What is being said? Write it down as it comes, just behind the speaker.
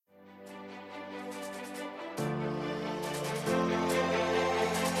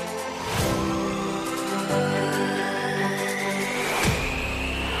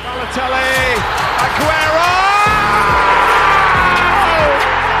Balotelli, Aguero!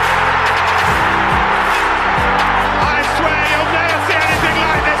 I swear you'll never see anything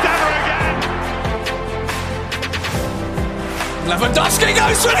like this ever again. Lewandowski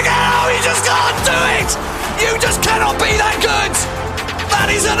goes for it again. Oh, you just can't do it. You just cannot be that good. That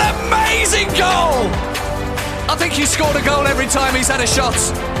is an amazing goal. I think he's scored a goal every time he's had a shot.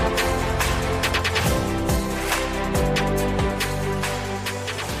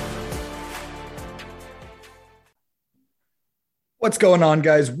 What's going on,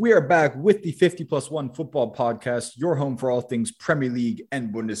 guys? We are back with the 50+1 football podcast, your home for all things Premier League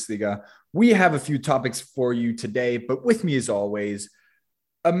and Bundesliga. We have a few topics for you today, but with me as always,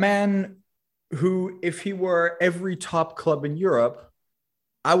 a man who, if he were every top club in Europe,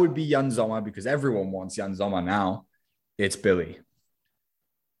 I would be Jan Sommer because everyone wants Jan Sommer now. It's Billy.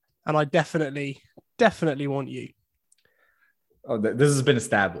 And I definitely want you. Oh, this has been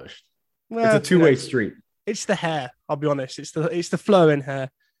established. Well, it's a two-way street. It's the hair. I'll be honest. It's the flowing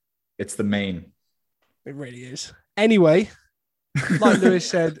hair. It's the mane. It really is. Anyway, like Lewis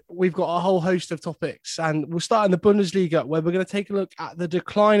said, we've got a whole host of topics, and we'll start in the Bundesliga, where we're going to take a look at the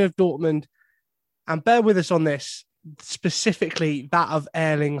decline of Dortmund. And bear with us on this, specifically that of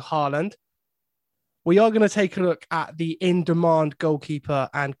Erling Haaland. We are going to take a look at the in-demand goalkeeper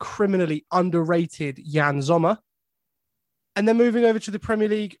and criminally underrated Jan Sommer. And then moving over to the Premier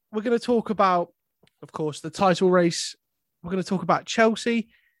League, we're going to talk about, of course, the title race. We're going to talk about Chelsea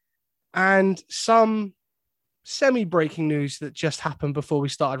and some semi-breaking news that just happened before we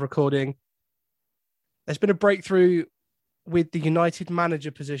started recording. There's been a breakthrough with the United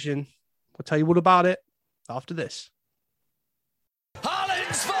manager position. We'll tell you all about it after this.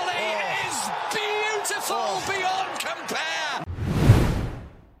 Haaland's volley is beautiful beyond compare.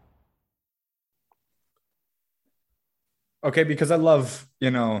 Okay, because I love,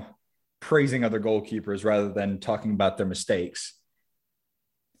 praising other goalkeepers rather than talking about their mistakes.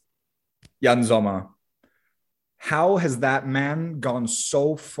 Jan Sommer, how has that man gone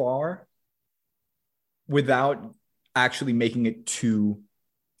so far without actually making it to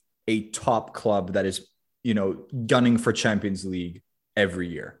a top club that is, gunning for Champions League every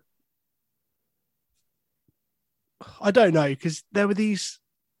year? I don't know, because there were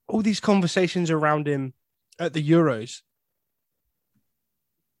all these conversations around him at the Euros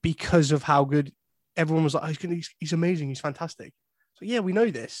because of how good everyone was like, he's amazing, he's fantastic. So yeah, we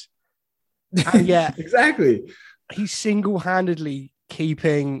know this. And yeah, exactly. He's single-handedly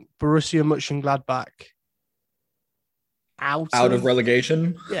keeping Borussia Mönchengladbach out of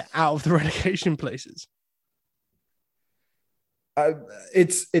relegation. Yeah, out of the relegation places.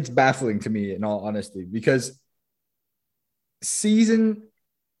 It's baffling to me, in all honesty, because season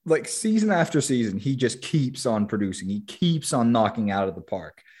after season, he just keeps on producing. He keeps on knocking out of the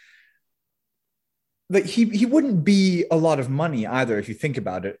park. Like he wouldn't be a lot of money either if you think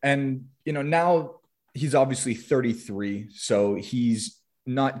about it. And now he's obviously 33, so he's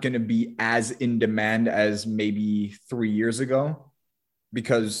not going to be as in demand as maybe 3 years ago,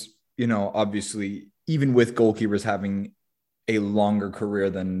 because obviously, even with goalkeepers having a longer career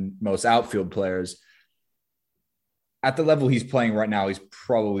than most outfield players, at the level he's playing right now, he's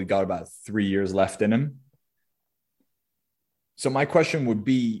probably got about 3 years left in him. So my question would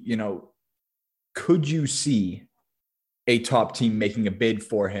be, could you see a top team making a bid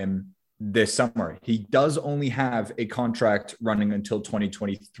for him this summer? He does only have a contract running until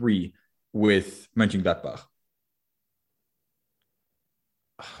 2023 with Mönchengladbach.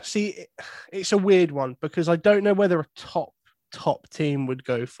 See, it's a weird one because I don't know whether a top team would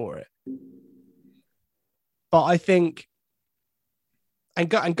go for it. But I think, and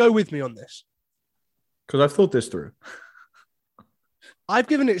go with me on this, because I've thought this through. I've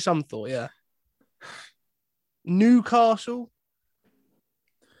given it some thought, yeah. Newcastle.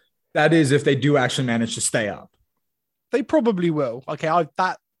 That is, if they do actually manage to stay up. They probably will. Okay,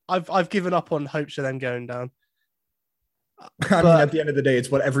 I've given up on hopes of them going down. I mean, at the end of the day,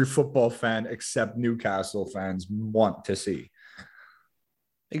 it's what every football fan except Newcastle fans want to see.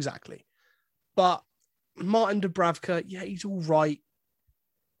 Exactly. But Martin Dubravka, yeah, he's all right,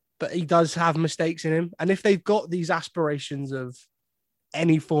 but he does have mistakes in him. And if they've got these aspirations of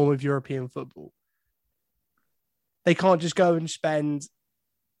any form of European football, they can't just go and spend,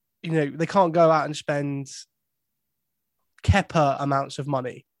 they can't go out and spend Kepa amounts of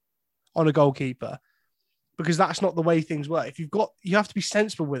money on a goalkeeper, because that's not the way things work. You have to be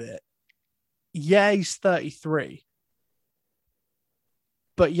sensible with it. Yeah, he's 33.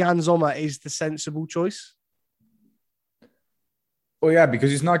 But Jan Sommer is the sensible choice. Well, yeah,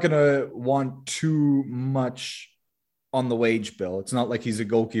 because he's not going to want too much on the wage bill. It's not like he's a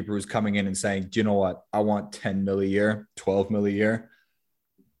goalkeeper who's coming in and saying, do you know what? I want 10 mil a year, 12 mil a year.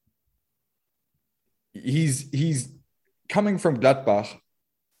 He's coming from Gladbach.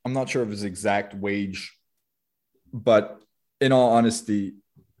 I'm not sure of his exact wage, but in all honesty,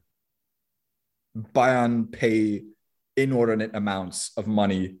 Bayern pay inordinate amounts of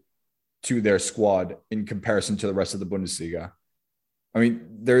money to their squad in comparison to the rest of the Bundesliga. I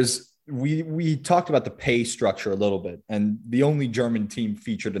mean, we talked about the pay structure a little bit, and the only German team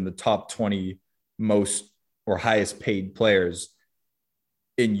featured in the top 20 most or highest paid players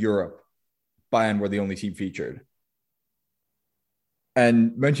in Europe, Bayern were the only team featured.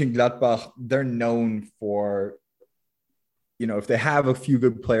 And Mönchengladbach, they're known for, if they have a few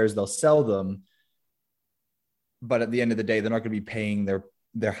good players, they'll sell them. But at the end of the day, they're not going to be paying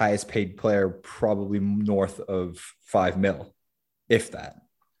their highest paid player probably north of 5 mil, if that.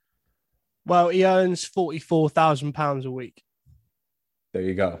 Well, he earns £44,000 a week. There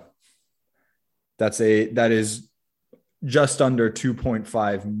you go. That is just under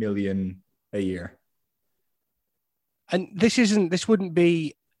 2.5 million a year. And this wouldn't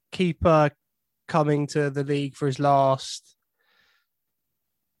be Keeper coming to the league for his last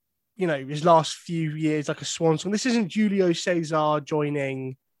few years like a swan song. This isn't Julio Cesar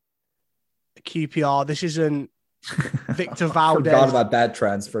joining QPR. This isn't Victor Valdez. Forgot about that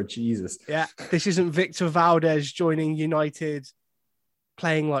transfer. Jesus. Yeah, this isn't Victor Valdez joining United,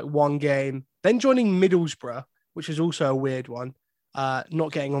 playing like one game, then joining Middlesbrough, which is also a weird one.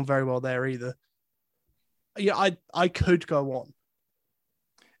 Not getting on very well there either. Yeah, I could go on.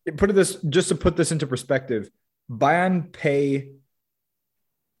 Just to put this into perspective, Bayern pay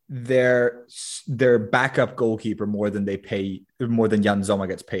their backup goalkeeper more than Jan Sommer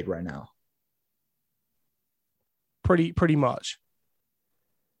gets paid right now. Pretty much.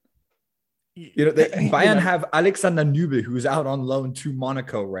 Bayern have Alexander Nübel, who's out on loan to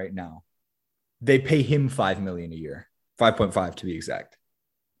Monaco right now. They pay him 5 million a year, 5.5 to be exact.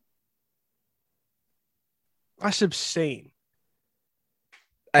 That's obscene.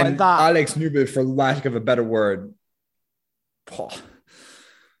 And that, Alex Nübel, for lack of a better word,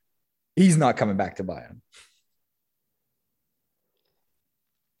 he's not coming back to Bayern.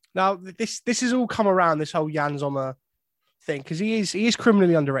 Now, this has all come around, this whole Jan Sommer thing, because he is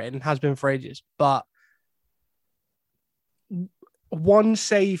criminally underrated and has been for ages. But one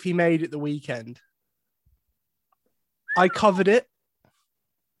save he made at the weekend, I covered it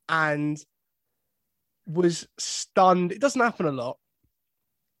and was stunned. It doesn't happen a lot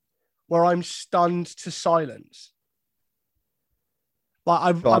where I'm stunned to silence.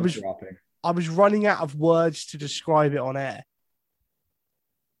 Like I was running out of words to describe it on air.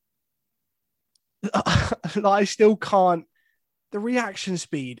 I still can't. The reaction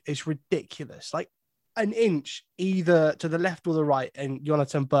speed is ridiculous. Like an inch either to the left or the right, and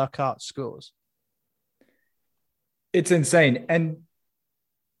Jonathan Burkhardt scores. It's insane. And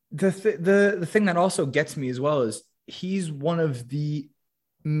the thing that also gets me as well is he's one of the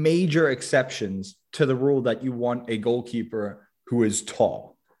major exceptions to the rule that you want a goalkeeper who is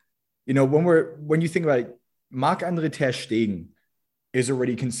tall. When you think about it, Marc-André ter Stegen is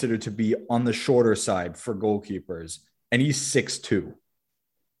already considered to be on the shorter side for goalkeepers, and he's 6'2".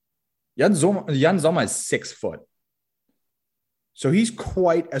 Jan Sommer is 6 foot. So he's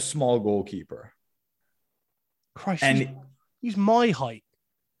quite a small goalkeeper. Christ, and he's my height.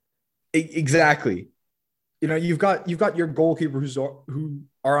 Exactly. You've got your goalkeepers who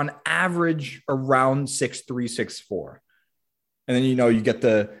are on average around 6'3", 6'4". And then, you get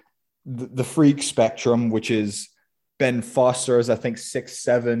the freak spectrum, which is Ben Foster is, I think,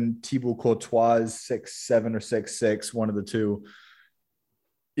 6'7", Thibaut Courtois is 6'7" or 6'6", one of the two.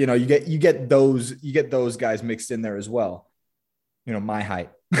 You get those guys mixed in there as well. My height.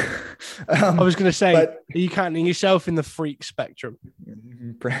 I was going to say, are you counting yourself in the freak spectrum?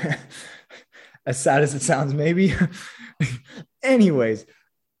 As sad as it sounds, maybe. Anyways,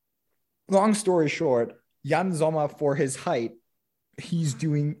 long story short, Jan Sommer, for his height, he's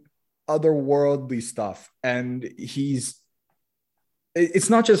doing otherworldly stuff. And it's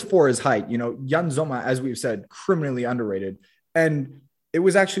not just for his height. Jan Sommer, as we've said, criminally underrated. And it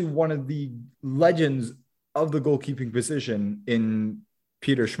was actually one of the legends of the goalkeeping position in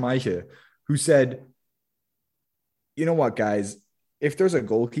Peter Schmeichel, who said, you know what, guys, if there's a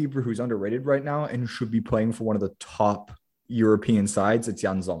goalkeeper who's underrated right now and should be playing for one of the top European sides, it's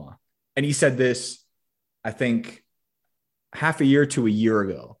Jan Sommer. And he said this, I think, half a year to a year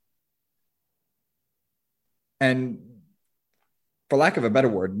ago. And for lack of a better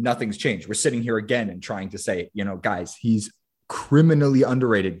word, nothing's changed. We're sitting here again and trying to say, guys, he's criminally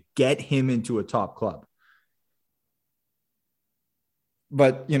underrated. Get him into a top club.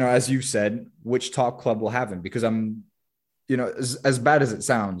 But, as you said, which top club will have him? Because as bad as it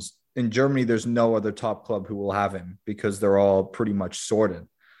sounds, in Germany, there's no other top club who will have him because they're all pretty much sorted.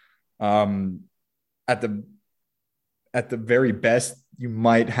 At the very best, you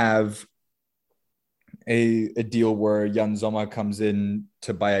might have a deal where Jan Sommer comes in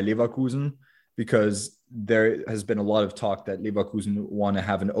to Bayer Leverkusen, because there has been a lot of talk that Leverkusen want to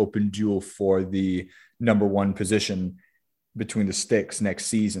have an open duel for the number one position between the sticks next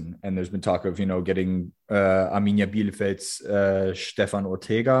season. And there's been talk of, getting Arminia Bielefeld's Stefan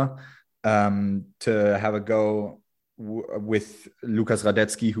Ortega to have a go with Lukas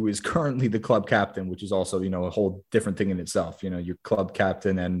Radetzky, who is currently the club captain, which is also, a whole different thing in itself. Your club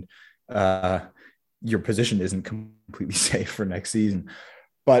captain and your position isn't completely safe for next season.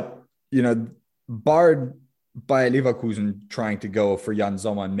 But, barred by Leverkusen trying to go for Jan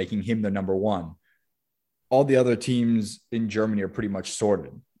Sommer and making him the number one, all the other teams in Germany are pretty much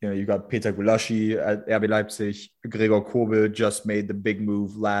sorted. You got Peter Gulaschi at RB Leipzig. Gregor Kobel just made the big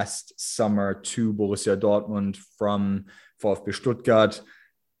move last summer to Borussia Dortmund from VfB Stuttgart.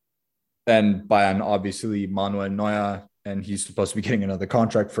 And Bayern, obviously, Manuel Neuer, and he's supposed to be getting another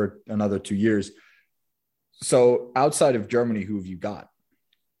contract for another 2 years. So outside of Germany, who have you got?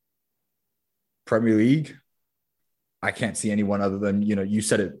 Premier League? I can't see anyone other than, you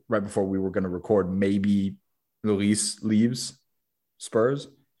said it right before we were going to record, maybe Lloris leaves Spurs.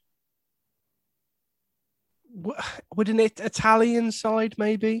 Would an Italian side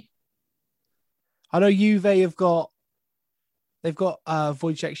maybe? I know Juve they've got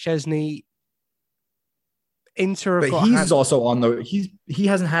Wojciech Szczesny. Inter, but he's also on he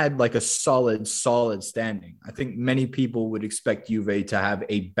hasn't had like a solid standing. I think many people would expect Juve to have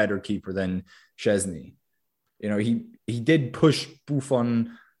a better keeper than Szczesny. He did push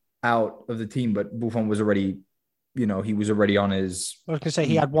Buffon out of the team, but Buffon was already, he was already on his. I was going to say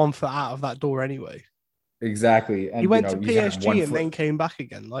he had 1 foot out of that door anyway. Exactly. And he went to PSG and then came back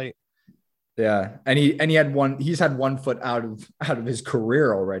again. Yeah. And he's had 1 foot out of his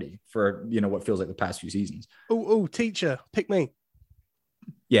career already for, what feels like the past few seasons. Oh, teacher, pick me.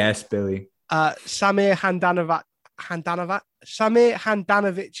 Yes, Billy. Samir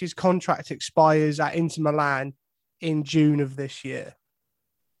Handanovic's contract expires at Inter Milan in June of this year.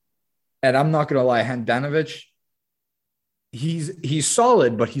 And I'm not going to lie, Handanovic, he's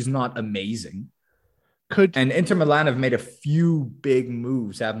solid, but he's not amazing. And Inter Milan have made a few big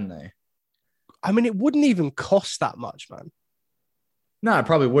moves, haven't they? I mean, it wouldn't even cost that much, man. No, it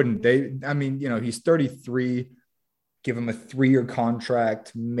probably wouldn't. He's 33. Give him a 3-year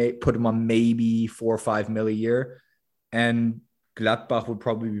contract, put him on maybe 4 or 5 mil a year. And Gladbach would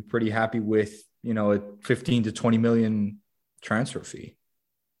probably be pretty happy with, a 15 to 20 million transfer fee.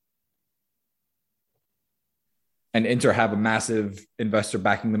 And Inter have a massive investor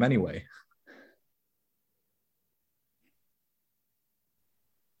backing them anyway.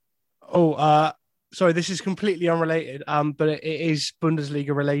 Sorry, this is completely unrelated, but it is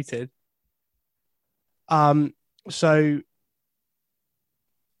Bundesliga related. So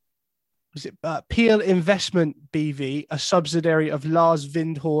was it Peel Investment BV, a subsidiary of Lars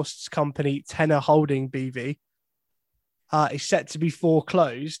Windhorst's company Tenor Holding BV, is set to be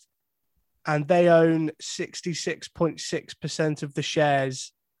foreclosed, and they own 66.6% of the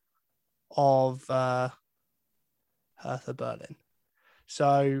shares of Hertha Berlin.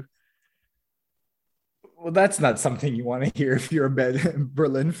 So. Well, that's not something you want to hear if you're a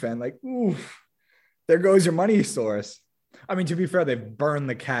Berlin fan. Like, ooh, there goes your money source. I mean, to be fair, they've burned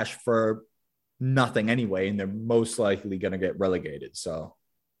the cash for nothing anyway, and they're most likely going to get relegated. So,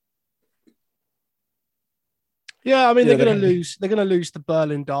 yeah, I mean, they're going to lose. They're going to lose the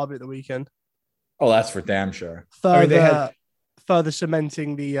Berlin derby at the weekend. Oh, that's for damn sure. Further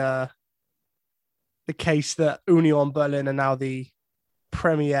cementing the case that Union Berlin are now the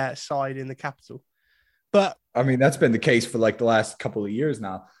premier side in the capital. But I mean, that's been the case for like the last couple of years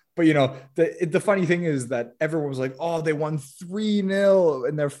now. But, the funny thing is that everyone was like, oh, they won 3-0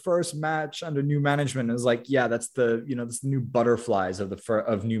 in their first match under new management. And it's like, yeah, that's the new butterflies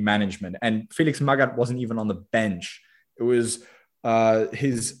of new management. And Felix Magath wasn't even on the bench. It was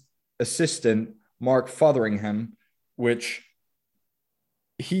his assistant, Mark Fotheringham, which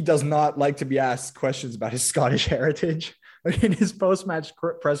he does not like to be asked questions about his Scottish heritage. In his post-match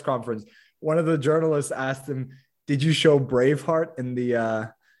press conference, one of the journalists asked him, "Did you show Braveheart in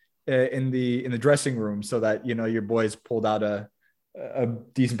the dressing room so that your boys pulled out a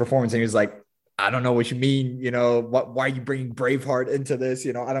decent performance?" And he was like, I don't know what you mean. Why are you bringing Braveheart into this?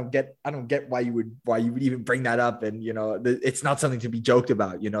 I don't get why you would even bring that up. And, it's not something to be joked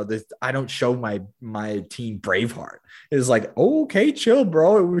about. I don't show my team Braveheart. It's like, oh, okay, chill,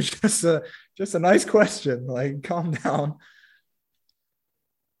 bro. It was just a nice question. Like, calm down.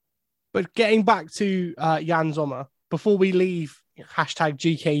 But getting back to Jan Sommer, before we leave, hashtag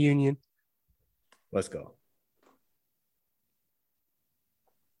GK Union. Let's go.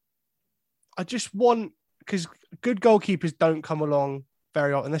 I just want, because good goalkeepers don't come along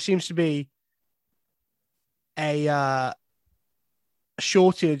very often. There seems to be a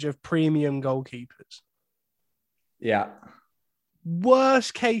shortage of premium goalkeepers. Yeah.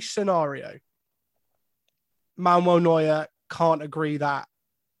 Worst case scenario, Manuel Neuer can't agree that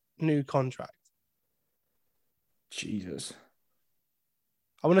new contract. Jesus.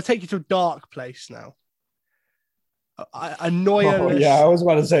 I want to take you to a dark place now. A Neuer. Oh, yeah, I was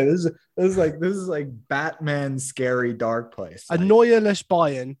about to say this is like Batman's scary dark place. A Neuerless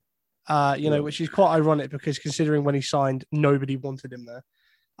Bayern, which is quite ironic because considering when he signed, nobody wanted him there.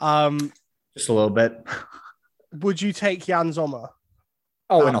 Just a little bit. Would you take Jan Sommer?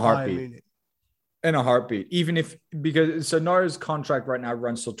 Oh, in a heartbeat. In a heartbeat. Even if, because Neuer's contract right now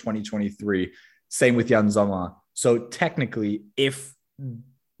runs till 2023. Same with Jan Sommer. So technically, if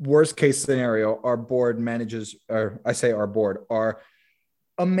worst case scenario, our board manages, or I say our board, our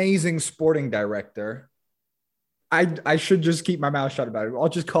amazing sporting director, I should just keep my mouth shut about it. I'll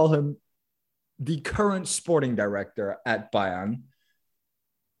just call him the current sporting director at Bayern,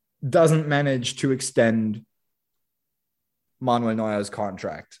 doesn't manage to extend Manuel Neuer's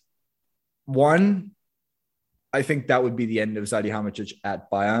contract. One, I think that would be the end of Salihamidzic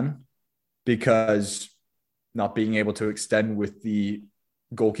at Bayern, because not being able to extend with the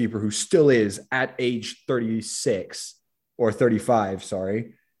goalkeeper who still is at age 36 or 35,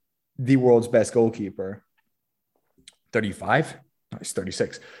 the world's best goalkeeper. 35? No, he's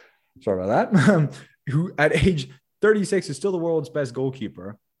 36. Sorry about that. Who at age 36 is still the world's best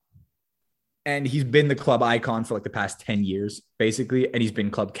goalkeeper. And he's been the club icon for like the past 10 years, basically. And he's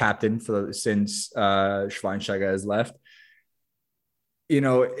been club captain since Schweinsteiger has left.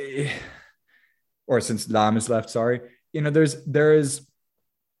 Or since Lahm has left, there is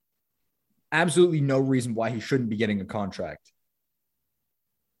absolutely no reason why he shouldn't be getting a contract.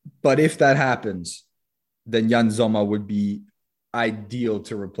 But if that happens, then Jan Sommer would be ideal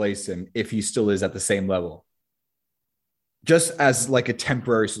to replace him if he still is at the same level. Just as like a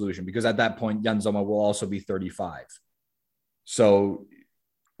temporary solution, because at that point, Jan Sommer will also be 35.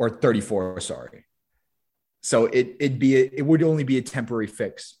 Or 34, sorry. So it would only be a temporary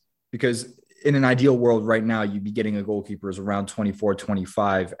fix, because in an ideal world right now, you'd be getting a goalkeeper who's around 24,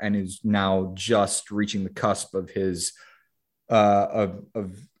 25, and is now just reaching the cusp of his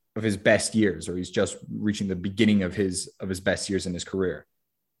of his best years, or he's just reaching the beginning of his best years in his career.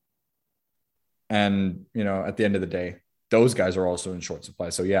 And, at the end of the day, those guys are also in short supply.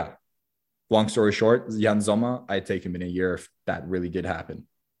 So yeah, long story short, Jan Sommer, I'd take him in a year if that really did happen.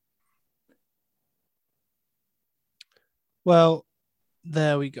 Well,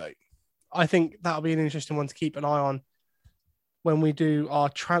 there we go. I think that'll be an interesting one to keep an eye on when we do our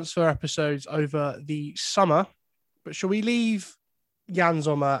transfer episodes over the summer. But shall we leave Jan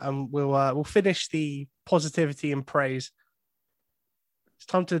Sommer and we'll finish the positivity and praise? It's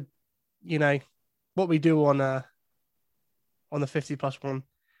time to, what we do on the 50+1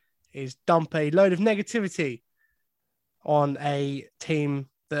 is dump a load of negativity on a team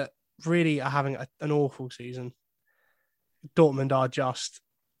that really are having an awful season. Dortmund are just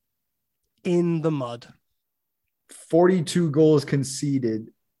in the mud. 42 goals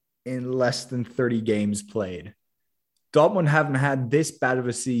conceded in less than 30 games played. Dortmund haven't had this bad of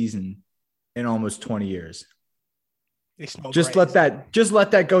a season in almost 20 years. It's not just great.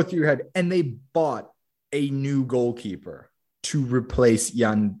 let that go through your head. And they bought a new goalkeeper to replace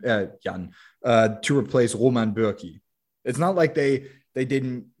to replace Roman Bürki. It's not like they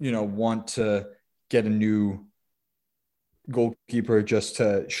didn't, want to get a new goalkeeper just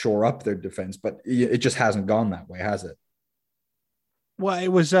to shore up their defense, but it just hasn't gone that way, has it? Well, it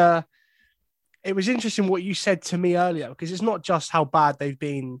was interesting what you said to me earlier, because it's not just how bad they've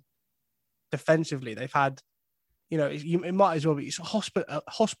been defensively. They've had, it might as well be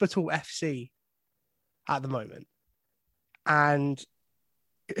hospital FC at the moment. And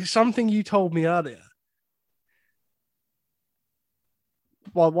something you told me earlier.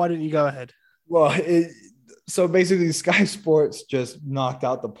 Why didn't you go ahead? Well, so basically Sky Sports just knocked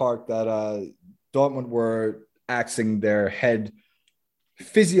out the park that Dortmund were axing their head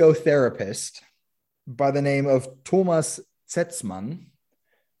physiotherapist by the name of Thomas Zetzmann,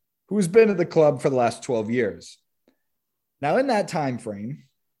 who's been at the club for the last 12 years. Now, in that time frame,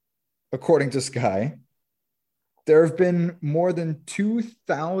 according to Sky, there have been more than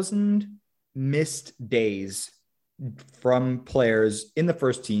 2,000 missed days from players in the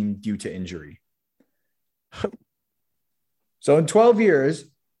first team due to injury. So in 12 years,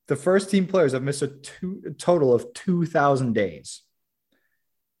 the first team players have missed a total of 2,000 days.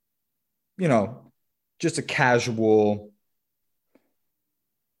 You know, just a casual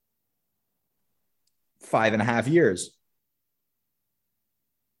 5.5 years.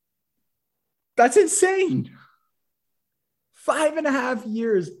 That's insane. 5.5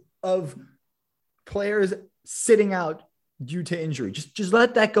 years of players sitting out due to injury. Just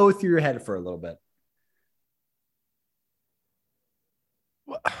let that go through your head for a little bit.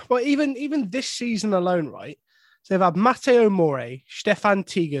 Well, even this season alone, right? So they've had Matteo More, Stefan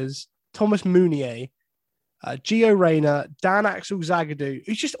Tigers, Thomas Mounier, Gio Reyna, Dan Axel Zagadou,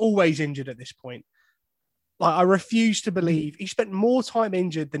 who's just always injured at this point. Like, I refuse to believe he spent more time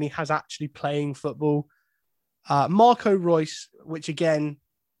injured than he has actually playing football. Marco Reus, which again,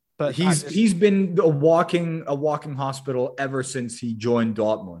 but he's been a walking hospital ever since he joined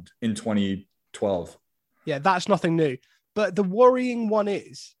Dortmund in 2012. Yeah, that's nothing new. But the worrying one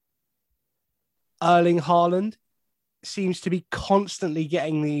is Erling Haaland seems to be constantly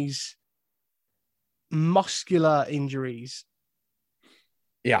getting these muscular injuries.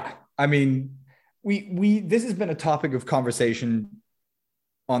 Yeah, I mean, we this has been a topic of conversation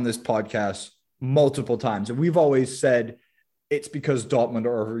on this podcast multiple times, and we've always said it's because Dortmund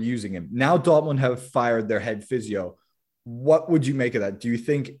are overusing him. Now Dortmund have fired their head physio. What would you make of that? Do you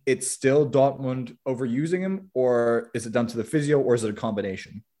think it's still Dortmund overusing him, or is it down to the physio, or is it a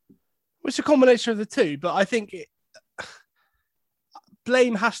combination? It's a combination of the two, but I think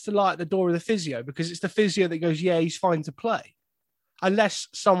blame has to lie at the door of the physio, because it's the physio that goes, yeah, he's fine to play. Unless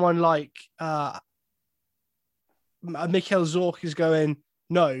someone like Michael Zorc is going,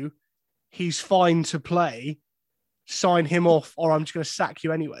 no, he's fine to play, sign him off, or I'm just going to sack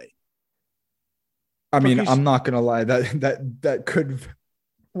you anyway. I mean, I'm not going to lie, that could,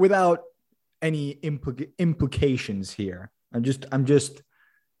 without any implications here, I'm just,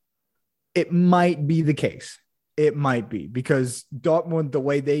 it might be the case. It might be, because Dortmund, the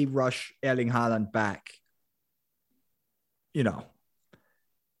way they rush Erling Haaland back, you know,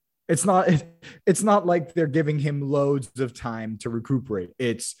 it's not like they're giving him loads of time to recuperate.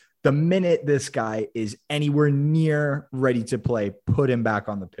 It's the minute this guy is anywhere near ready to play, put him back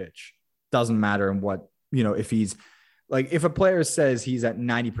on the pitch. Doesn't matter in what, you know, if he's like, if a player says he's at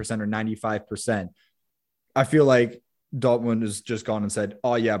 90% or 95%, I feel like Dortmund has just gone and said,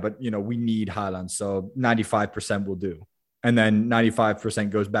 oh yeah, but you know, we need Haaland, so 95% will do. And then 95%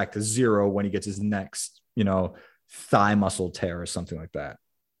 goes back to 0 when he gets his next, you know, thigh muscle tear or something like that.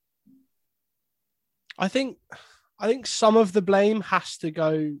 I think some of the blame has to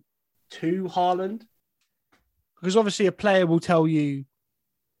go to Haaland, because obviously a player will tell you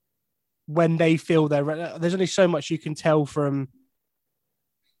when they feel they're ready. There's only so much you can tell from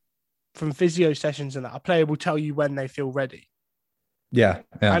physio sessions, and that a player will tell you when they feel ready. Yeah.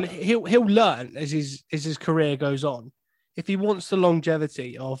 And he'll learn as his career goes on. If he wants the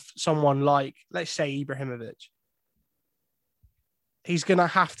longevity of someone like, let's say, Ibrahimovic, he's going to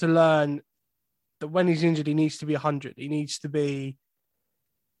have to learn that when he's injured, he needs to be 100. He needs to be,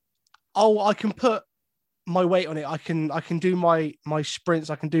 I can put my weight on it. I can do my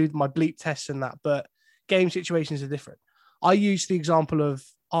sprints. I can do my bleep tests and that, but game situations are different. I use the example of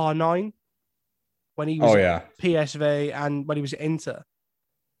R9 when he was at PSV and when he was at Inter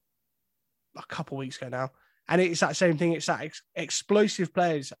a couple of weeks ago now. And it's that same thing. It's that explosive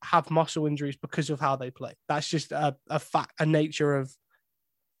players have muscle injuries because of how they play. That's just a fact, a nature of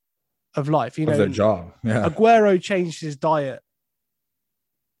life. You know, of their job. Yeah. Aguero changed his diet,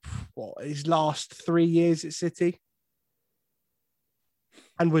 his last 3 years at City,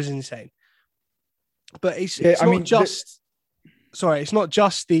 and was insane. But it's not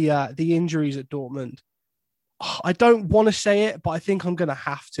just the injuries at Dortmund. I don't want to say it, but I think I'm going to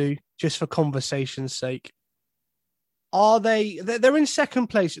have to, just for conversation's sake. They're in second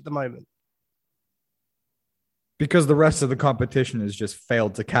place at the moment. Because the rest of the competition has just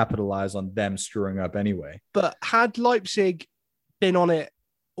failed to capitalize on them screwing up anyway. But had Leipzig been on it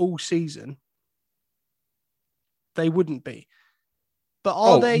all season, they wouldn't be. But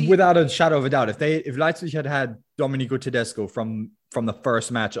are they? Without a shadow of a doubt, if Leipzig had Domenico Tedesco from the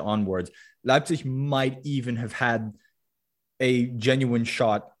first match onwards, Leipzig might even have had a genuine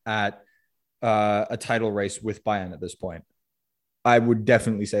shot at a title race with Bayern at this point. I would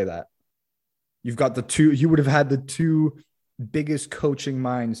definitely say that. You would have had the two biggest coaching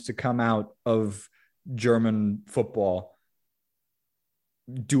minds to come out of German football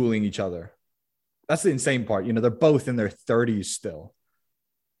dueling each other. That's the insane part. They're both in their 30s still.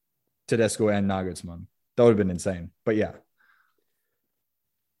 Tedesco and Nagelsmann. That would have been insane. But yeah.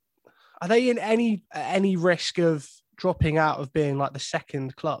 Are they in any risk of dropping out of being like the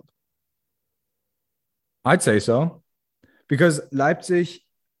second club? I'd say so. Because Leipzig,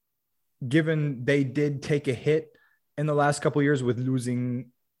 given they did take a hit in the last couple of years with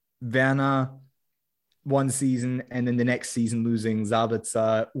losing Werner one season and then the next season losing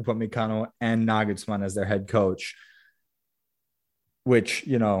Sabitzer, Upamecano, and Nagelsmann as their head coach, which,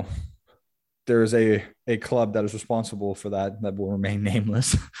 there's a club that is responsible for that will remain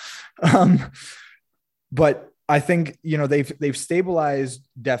nameless. But I think, they've stabilized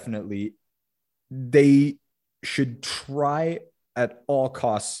definitely. They should try at all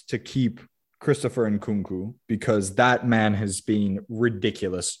costs to keep Christopher Nkunku because that man has been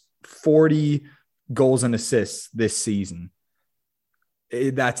ridiculous. 40 goals and assists this season.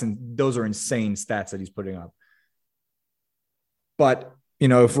 Those are insane stats that he's putting up. But,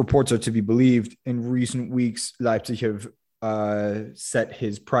 if reports are to be believed, in recent weeks, Leipzig have set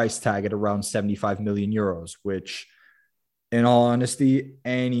his price tag at around 75 million euros, which, in all honesty,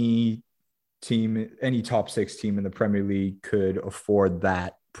 any top 6 team in the Premier League could afford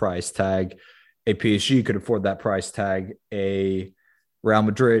that price tag. A PSG could afford that price tag. A Real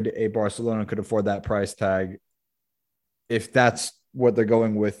Madrid, a Barcelona could afford that price tag. If that's what they're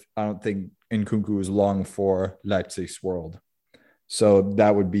going with, I don't think Nkunku is long for Leipzig's world. So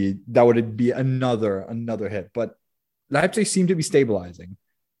that would be another hit. But Leipzig seem to be stabilizing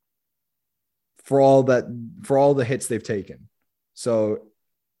for all the hits they've taken. So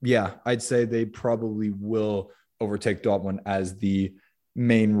yeah, I'd say they probably will overtake Dortmund as the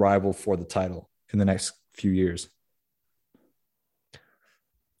main rival for the title in the next few years.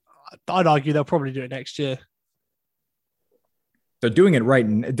 I'd argue they'll probably do it next year. They're doing it right.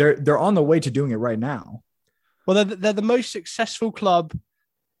 They're on the way to doing it right now. Well, they're the most successful club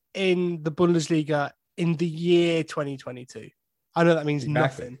in the Bundesliga in the year 2022. I know that means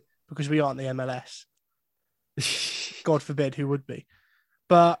nothing because we aren't the MLS. God forbid who would be.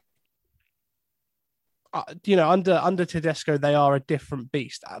 But, under Tedesco, they are a different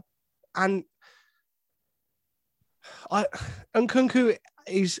beast. And Nkunku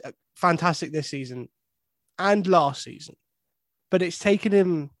is fantastic this season and last season. But it's taken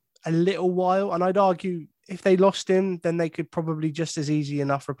him a little while. And I'd argue if they lost him, then they could probably just as easy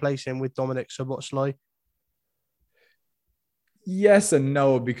enough replace him with Dominik Szoboszlai. Yes and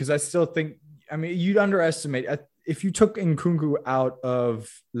no, because I still think, you'd underestimate. If you took Nkunku out of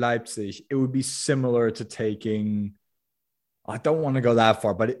Leipzig, it would be similar to taking, I don't want to go that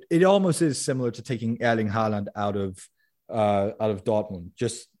far, but it almost is similar to taking Erling Haaland out of Dortmund,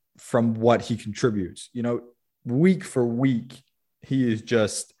 just from what he contributes. Week for week, he is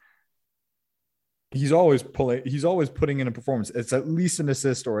just, he's always putting in a performance. It's at least an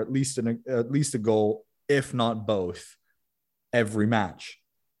assist or at least a goal, if not both, every match.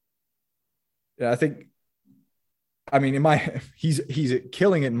 Yeah, I think, he's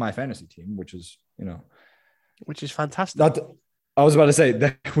killing it in my fantasy team, which is fantastic. I was about to say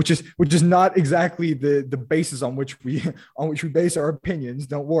that, which is not exactly the basis on which we base our opinions.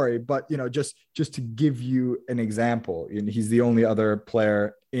 Don't worry, but just to give you an example, he's the only other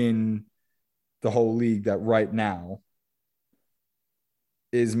player in the whole league that right now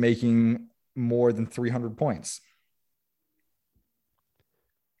is making more than 300 points,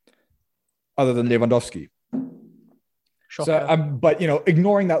 other than Lewandowski. Shocker. So, but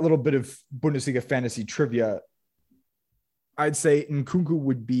ignoring that little bit of Bundesliga fantasy trivia, I'd say Nkunku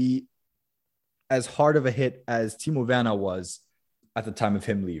would be as hard of a hit as Timo Werner was at the time of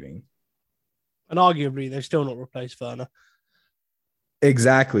him leaving. And arguably, they've still not replaced Werner.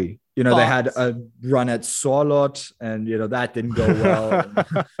 Exactly. They had a run at Sorloth, and that didn't go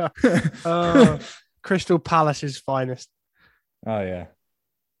well. Crystal Palace's finest. Oh yeah.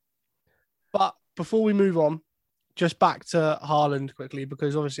 But before we move on, just back to Haaland quickly,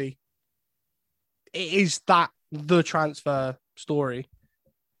 because obviously it is the transfer story.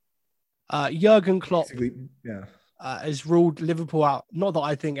 Jurgen Klopp has ruled Liverpool out. Not that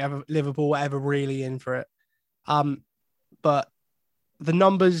I think Liverpool were ever really in for it. But the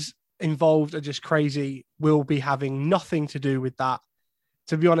numbers involved are just crazy. We'll be having nothing to do with that.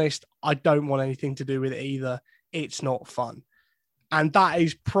 To be honest, I don't want anything to do with it either. It's not fun. And that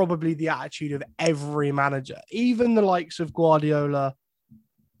is probably the attitude of every manager, even the likes of Guardiola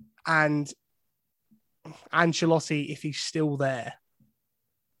and Ancelotti, if he's still there.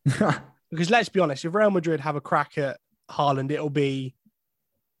 Because let's be honest, if Real Madrid have a crack at Haaland, it'll be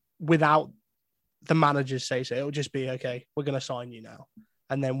without the managers say so. It'll just be, okay, we're going to sign you now.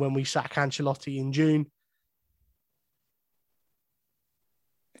 And then when we sack Ancelotti in June.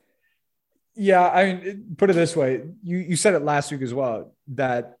 Yeah, I mean, put it this way. You said it last week as well,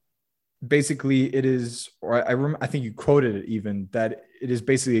 that basically it is, or I think you quoted it even, that it is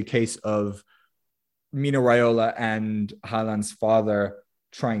basically a case of Mino Raiola and Haaland's father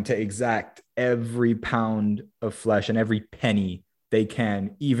trying to exact every pound of flesh and every penny they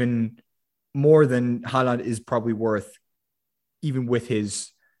can, even more than Haaland is probably worth, even with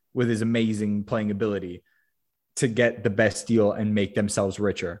his amazing playing ability, to get the best deal and make themselves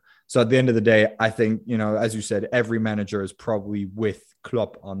richer. So at the end of the day, I think, as you said, every manager is probably with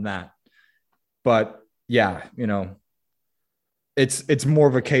Klopp on that. But yeah, it's more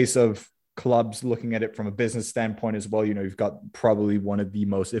of a case of clubs looking at it from a business standpoint as well. You've got probably one of the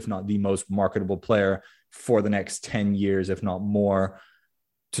most, if not the most marketable player for the next 10 years, if not more,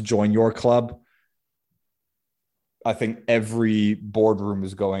 to join your club. I think every boardroom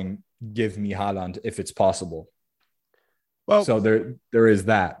is going, give me Haaland if it's possible. Well, so there is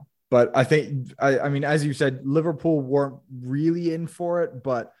that. But I think, I mean, as you said, Liverpool weren't really in for it,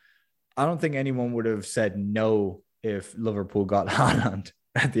 but I don't think anyone would have said no if Liverpool got Haaland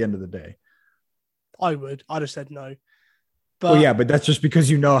at the end of the day. I would. I'd have said no. But well, yeah, but that's just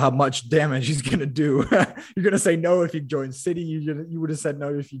because you know how much damage he's going to do. You're going to say no if you join City. You would have said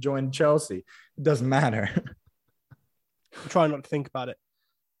no if you joined Chelsea. It doesn't matter. I'm trying not to think about it.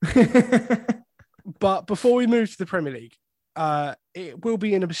 But before we move to the Premier League, it will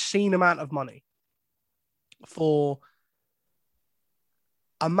be an obscene amount of money for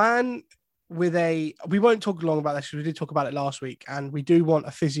a man with we won't talk long about this because we did talk about it last week, and we do want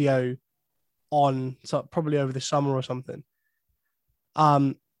a physio on, so probably over the summer or something.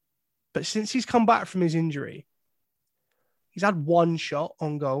 But since he's come back from his injury, he's had one shot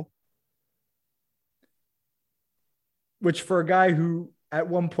on goal. Which for a guy who at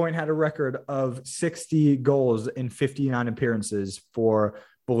one point had a record of 60 goals in 59 appearances for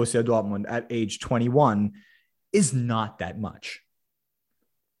Borussia Dortmund at age 21 is not that much.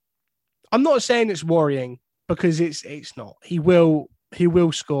 I'm not saying it's worrying, because it's not. He will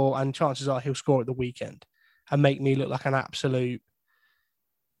score, and chances are he'll score at the weekend and make me look like an absolute,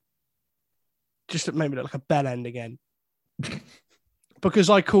 just to make me look like a bell end again. Because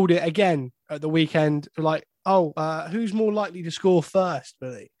I called it again at the weekend, like, who's more likely to score first,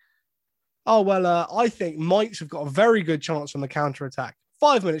 Billy? Oh, well, I think Mainz have got a very good chance on the counter-attack.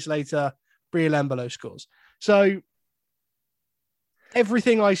 5 minutes later, Briel Embolo scores. So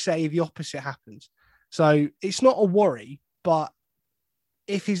everything I say, the opposite happens. So it's not a worry, but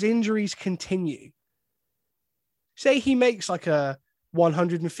if his injuries continue, say he makes like a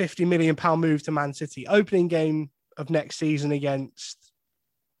 £150 million move to Man City, opening game of next season against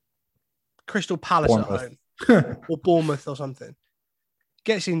Crystal Palace Bournemouth. at home. Or Bournemouth or something,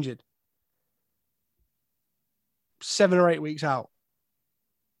 gets injured, 7 or 8 weeks out.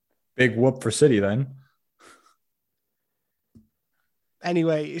 Big whoop for City then.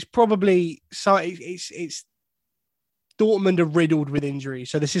 Anyway, it's probably it's Dortmund are riddled with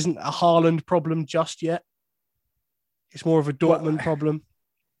injuries, so this isn't a Haaland problem just yet. It's more of a Dortmund problem.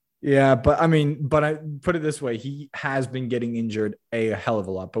 Yeah, but I put it this way: he has been getting injured a hell of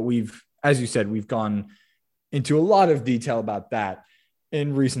a lot. But as you said, we've gone into a lot of detail about that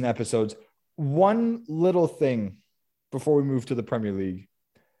in recent episodes. One little thing before we move to the Premier League.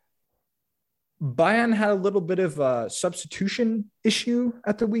 Bayern had a little bit of a substitution issue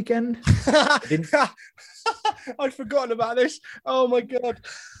at the weekend. I'd forgotten about this. Oh my God.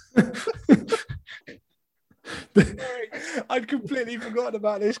 I'd completely forgotten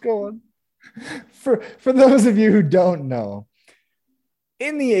about this. Go on. For those of you who don't know,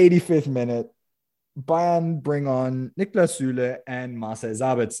 in the 85th minute, Bayern bring on Niklas Süle and Marcel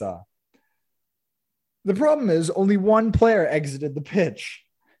Sabitzer. The problem is only one player exited the pitch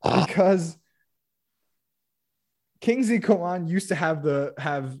because Kingsley Coman used to have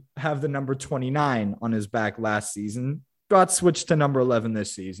the number 29 on his back last season, got switched to number 11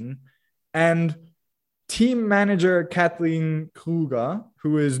 this season, and team manager Kathleen Kruger,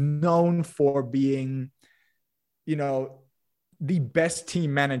 who is known for being, the best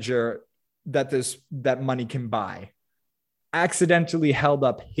team manager that money can buy, accidentally held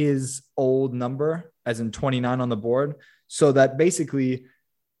up his old number, as in 29 on the board, so that basically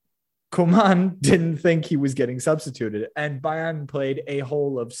Coman didn't think he was getting substituted, and Bayern played a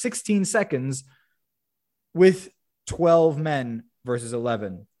whole of 16 seconds with 12 men versus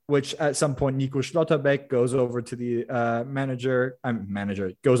 11, which at some point Nico Schlotterbeck goes over to the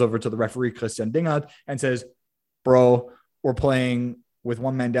goes over to the referee Christian Dingert and says, bro, we're playing with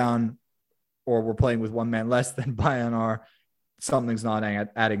one man down or we're playing with one man less than Bayern are. Something's not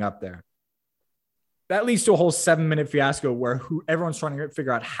adding up there. That leads to a whole 7-minute fiasco where everyone's trying to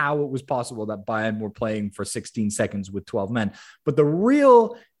figure out how it was possible that Bayern were playing for 16 seconds with 12 men. But the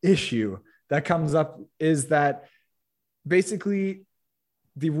real issue that comes up is that basically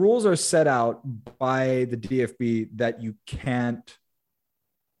the rules are set out by the DFB that you can't,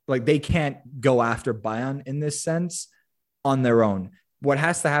 like, they can't go after Bayern in this sense on their own. What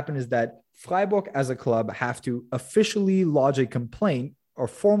has to happen is that Freiburg as a club have to officially lodge a complaint or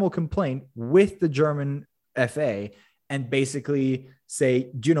formal complaint with the German FA and basically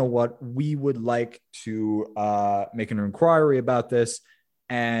say, do you know what? We would like to make an inquiry about this,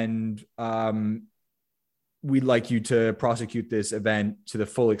 and we'd like you to prosecute this event to the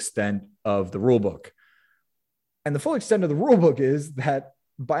full extent of the rule book. And the full extent of the rule book is that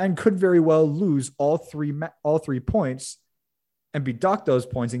Bayern could very well lose all three points and be docked those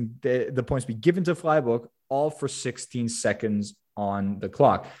points, and the points be given to Freiburg, all for 16 seconds on the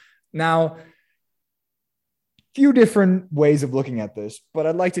clock. Now, few different ways of looking at this, but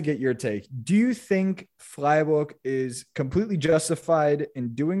I'd like to get your take. Do you think Freiburg is completely justified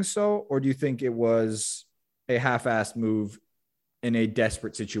in doing so, or do you think it was a half-assed move in a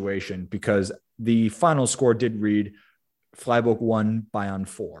desperate situation? Because the final score did read Freiburg 1, Bayern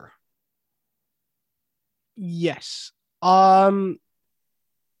 4. Yes. When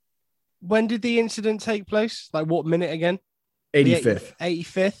did the incident take place? Like what minute again? 85th.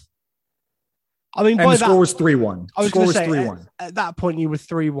 85th. I mean, and the score was 3-1. I was score was say, 3-1. At that point, you were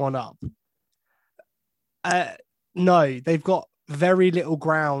 3-1 up. No, they've got very little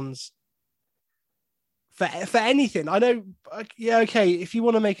grounds for anything. I know, yeah, okay, if you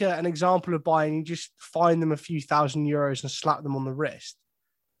want to make an example of Bayern, you just fine them a few €1,000 and slap them on the wrist.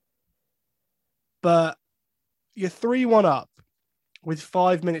 But you're 3-1 up with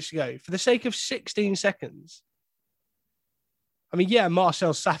 5 minutes to go. For the sake of 16 seconds, I mean, yeah,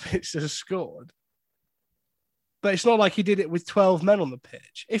 Marcel Sabitzer has scored, but it's not like he did it with 12 men on the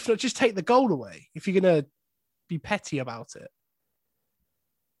pitch. If not, just take the goal away if you're going to be petty about it.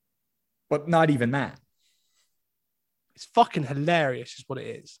 But not even that. It's fucking hilarious is what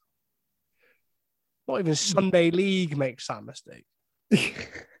it is. Not even Sunday League makes that mistake.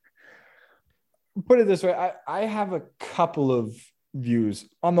 Put it this way, I have a couple of views.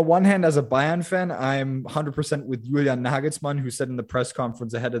 On the one hand, as a Bayern fan, I'm 100% with Julian Nagelsmann, who said in the press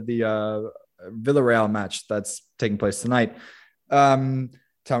conference ahead of the Villarreal match that's taking place tonight, time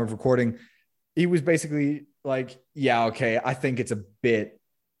of recording, he was basically like, yeah, okay, I think it's a bit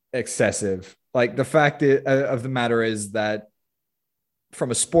excessive. Like, the fact of the matter is that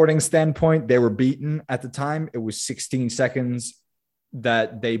from a sporting standpoint, they were beaten at the time. It was 16 seconds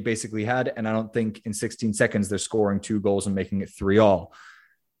that they basically had. And I don't think in 16 seconds, they're scoring 2 goals and making it 3-3.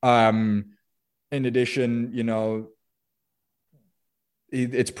 In addition, you know,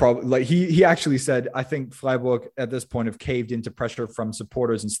 it's probably like he actually said, I think Freiburg at this point have caved into pressure from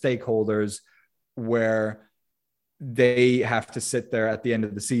supporters and stakeholders where they have to sit there at the end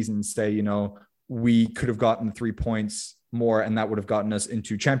of the season and say, you know, we could have gotten 3 points more, and that would have gotten us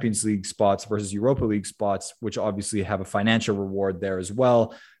into Champions League spots versus Europa League spots, which obviously have a financial reward there as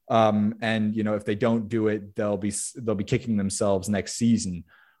well. And, you know, if they don't do it, they'll be kicking themselves next season.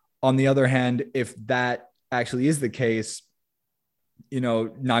 On the other hand, if that actually is the case, you know,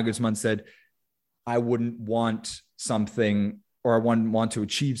 Nagelsmann said, I wouldn't want something, or I wouldn't want to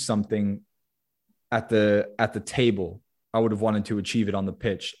achieve something at the table. I would have wanted to achieve it on the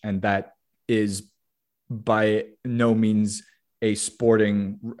pitch. And that is by no means a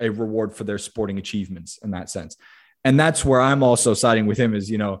reward for their sporting achievements in that sense. And that's where I'm also siding with him is,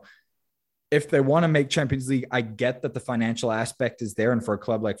 you know, if they want to make Champions League, I get that the financial aspect is there. And for a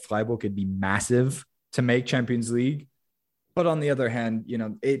club like Freiburg, it'd be massive to make Champions League. But on the other hand, you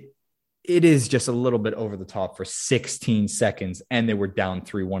know, it is just a little bit over the top for 16 seconds. And they were down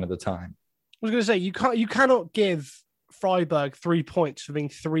 3-1 at the time. I was going to say, you cannot give Freiburg 3 points for being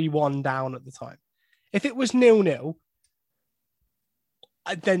 3-1 down at the time. If it was 0-0,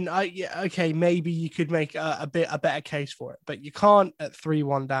 then okay, maybe you could make a better case for it, but you can't at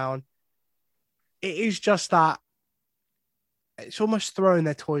 3-1 down. It is just that it's almost throwing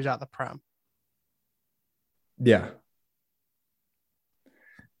their toys out the pram. Yeah.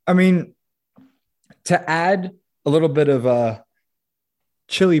 I mean, to add a little bit of a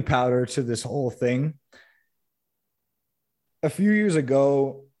chili powder to this whole thing, a few years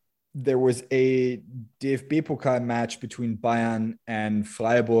ago, there was a DFB Pokal match between Bayern and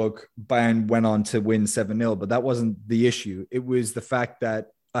Freiburg. Bayern went on to win 7-0, but that wasn't the issue. It was the fact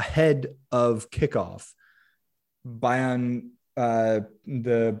that ahead of kickoff, Bayern, the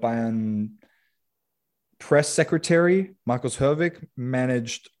Bayern press secretary, Markus Herwig,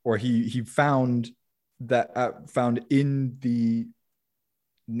 managed, or he found in the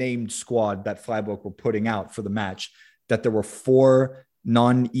named squad that Freiburg were putting out for the match that there were 4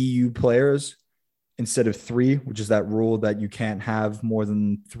 non-EU players instead of 3, which is that rule that you can't have more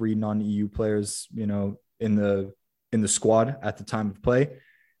than 3 non-EU players, you know, in the squad at the time of play.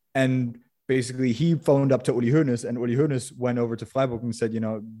 And basically he phoned up to Uli Hoeneß, and Uli Hoeneß went over to Freiburg and said, you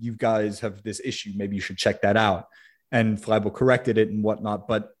know, you guys have this issue. Maybe you should check that out. And Freiburg corrected it and whatnot.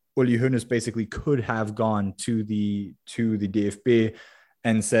 But Uli Hoeneß basically could have gone to the DFB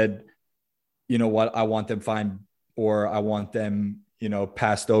and said, you know what, I want them fined, or I want them, you know,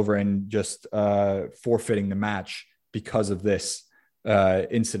 passed over and just forfeiting the match because of this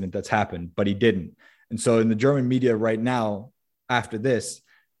incident that's happened. But he didn't. And so in the German media right now, after this,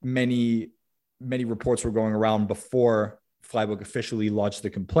 many reports were going around before Freiburg officially lodged the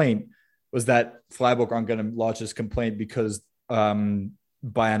complaint, was that Freiburg aren't going to lodge this complaint because Bayern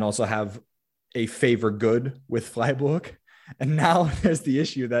also have a favor good with Freiburg. And now there's the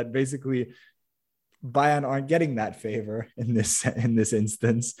issue that basically Bayern aren't getting that favor in this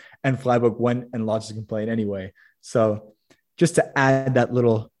instance, and Freiburg went and lodged a complaint anyway. So just to add that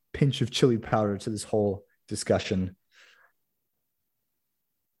little pinch of chili powder to this whole discussion.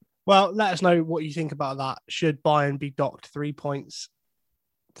 Well, let us know what you think about that. Should Bayern be docked 3 points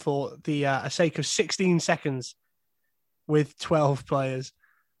for the sake of 16 seconds with 12 players?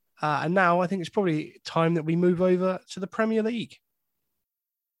 And now I think it's probably time that we move over to the Premier League.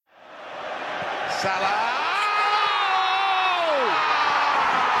 Salah!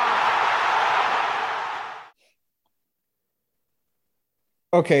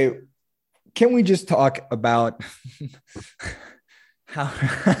 Okay, can we just talk about how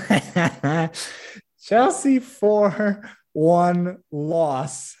Chelsea 4-1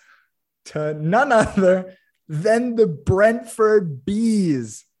 loss to none other than the Brentford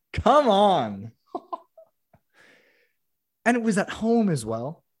Bees? Come on. And it was at home as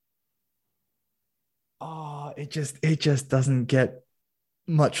well. Oh, it just doesn't get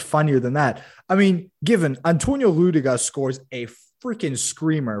much funnier than that. I mean, given Antonio Rudiger scores a freaking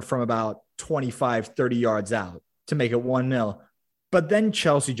screamer from about 25, 30 yards out to make it 1-0, but then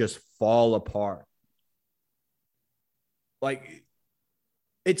Chelsea just fall apart. Like,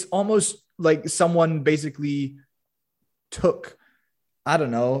 it's almost like someone basically took, I don't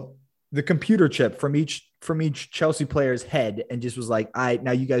know, the computer chip from each Chelsea player's head and just was like, all right,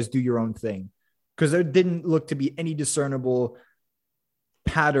 now you guys do your own thing. Because there didn't look to be any discernible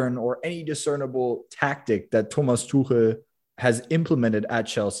pattern or any discernible tactic that Thomas Tuchel has implemented at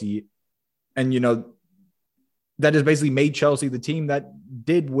Chelsea. And, you know, that has basically made Chelsea the team that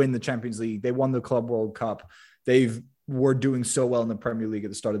did win the Champions League. They won the Club World Cup. They were doing so well in the Premier League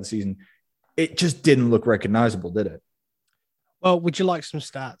at the start of the season. It just didn't look recognizable, did it? Well, would you like some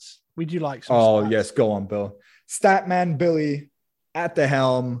stats? Would you like some stats? Yes, go on, Bill. Statman Billy at the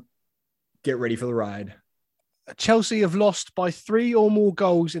helm. Get ready for the ride. Chelsea have lost by 3 or more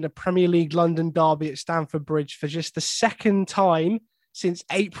goals in a Premier League London derby at Stamford Bridge for just the second time since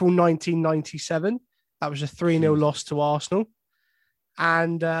April 1997. That was a 3-0 loss to Arsenal.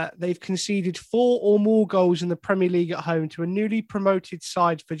 And they've conceded 4 or more goals in the Premier League at home to a newly promoted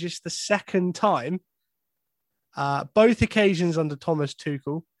side for just the second time. Both occasions under Thomas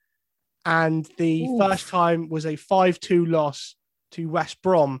Tuchel. And the first time was a 5-2 loss to West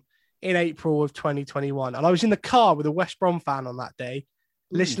Brom in April of 2021. And I was in the car with a West Brom fan on that day,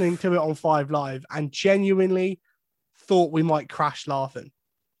 listening to it on 5 Live, and genuinely thought we might crash laughing.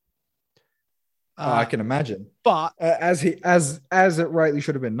 I can imagine. But as it rightly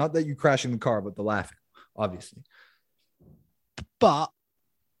should have been. Not that you crashing the car, but the laughing, obviously. But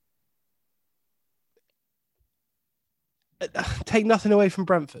take nothing away from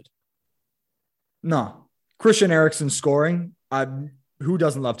Brentford. No. Christian Eriksen scoring. Who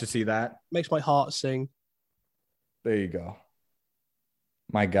doesn't love to see that? Makes my heart sing. There you go.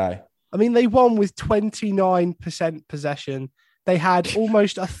 My guy. I mean, they won with 29% possession. They had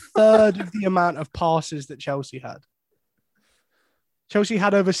almost a third of the amount of passes that Chelsea had. Chelsea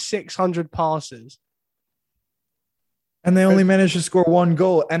had over 600 passes. And they only managed to score 1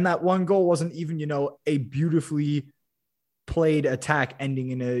 goal. And that 1 goal wasn't even, you know, a beautifully played attack ending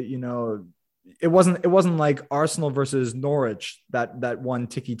in a, you know, it wasn't like Arsenal versus Norwich, that one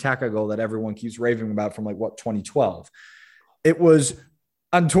tiki-taka goal that everyone keeps raving about from 2012. It was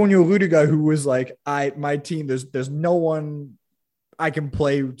Antonio Rudiger who was like, my team, there's no one I can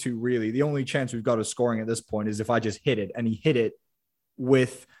play to really. The only chance we've got of scoring at this point is if I just hit it. And he hit it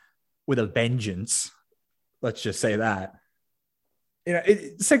with a vengeance. Let's just say that.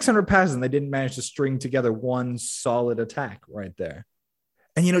 600 passes, and they didn't manage to string together one solid attack right there.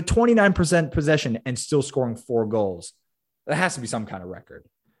 And 29% possession and still scoring 4 goals. That has to be some kind of record.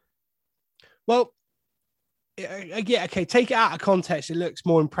 Well, yeah, okay. Take it out of context. It looks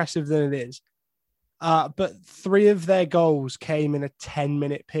more impressive than it is. But 3 of their goals came in a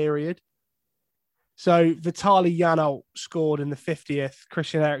 10-minute period. So Vitaly Janelt scored in the 50th.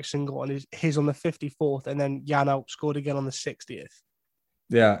 Christian Eriksen got on his on the 54th, and then Janelt scored again on the 60th.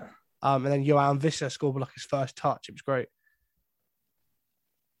 Yeah. And then Johan Visser scored with his first touch. It was great.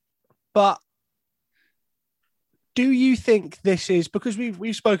 But do you think this is, because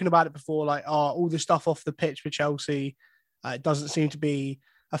we've spoken about it before, all the stuff off the pitch for Chelsea, it doesn't seem to be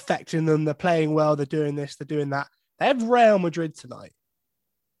affecting them. They're playing well. They're doing this. They're doing that. They have Real Madrid tonight.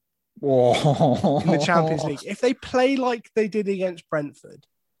 Whoa. In the Champions League. If they play like they did against Brentford,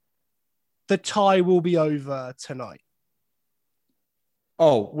 the tie will be over tonight.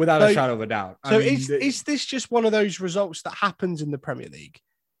 Oh, without a shadow of a doubt. So is this just one of those results that happens in the Premier League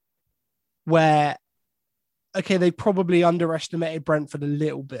where, okay, they probably underestimated Brentford a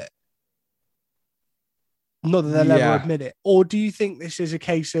little bit? Not that they'll ever admit it. Or do you think this is a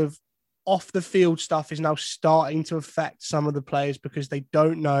case of off the field stuff is now starting to affect some of the players because they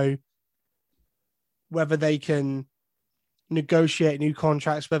don't know whether they can negotiate new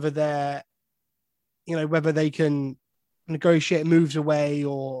contracts, whether they can negotiate moves away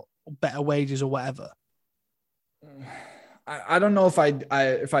or better wages or whatever? I don't know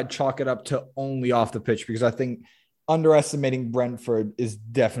if I'd chalk it up to only off the pitch, because I think underestimating Brentford is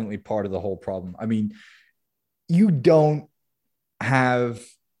definitely part of the whole problem. I mean, you don't have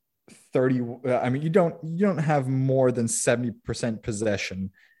 30. I mean, you don't have more than 70%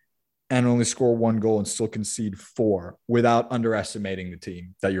 possession and only score 1 goal and still concede 4 without underestimating the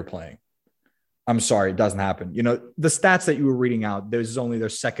team that you're playing. I'm sorry, it doesn't happen. The stats that you were reading out, there's only their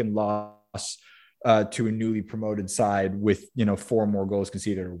second loss to a newly promoted side with 4 more goals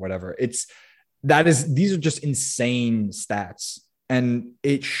conceded or whatever. These are just insane stats, and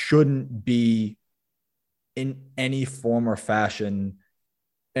it shouldn't be in any form or fashion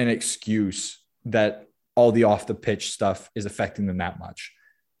an excuse that all the off the pitch stuff is affecting them that much.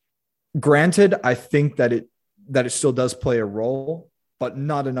 Granted, I think that it still does play a role, but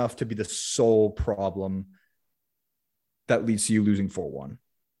not enough to be the sole problem that leads to you losing 4-1.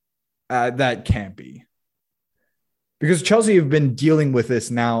 That can't be. Because Chelsea have been dealing with this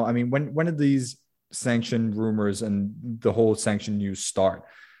now. I mean, when did these sanction rumors and the whole sanction news start?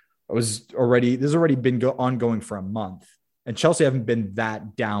 This has already been ongoing for a month. And Chelsea haven't been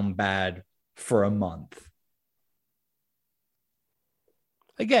that down bad for a month.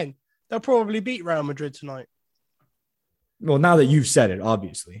 Again, they'll probably beat Real Madrid tonight. Well, now that you've said it,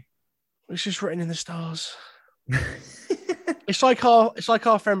 obviously. It's just written in the stars. It's like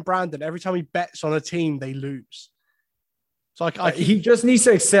our friend Brandon. Every time he bets on a team, they lose. So he just needs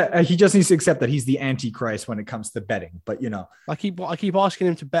to accept. He just needs to accept that he's the Antichrist when it comes to betting. But I keep asking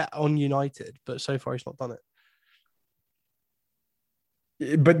him to bet on United, but so far he's not done it.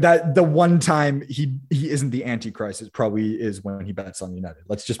 But that the one time he isn't the Antichrist, it probably is when he bets on United.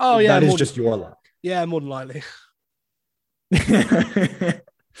 That is just your luck. Yeah, more than likely.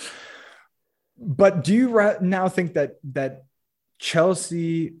 But do you now think that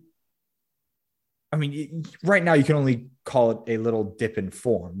Chelsea, I mean, right now you can only call it a little dip in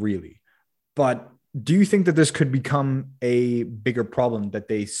form, really. But do you think that this could become a bigger problem, that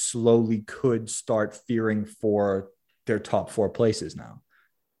they slowly could start fearing for their top 4 places now?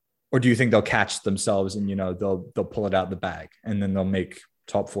 Or do you think they'll catch themselves and, they'll pull it out the bag and then they'll make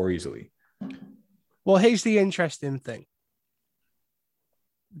top 4 easily? Well, here's the interesting thing.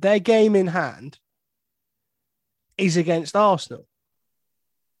 Their game in hand is against Arsenal.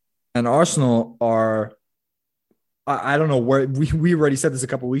 And Arsenal are, I don't know where, we already said this a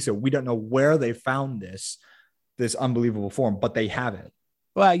couple of weeks ago. We don't know where they found this unbelievable form, but they have it.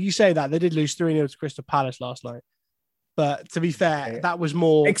 Well, you say that. They did lose 3-0 to Crystal Palace last night. But to be fair, that was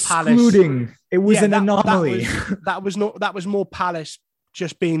more excluding. Palace. It was an anomaly. That was more Palace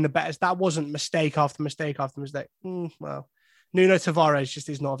just being the best. That wasn't mistake after mistake after mistake. Well, Nuno Tavares just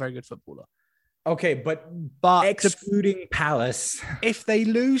is not a very good footballer. Okay, but excluding Palace, if they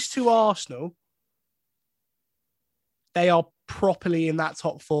lose to Arsenal, they are properly in that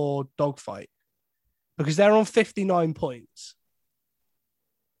top 4 dogfight because they're on 59 points.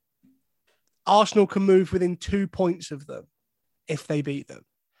 Arsenal can move within 2 points of them if they beat them.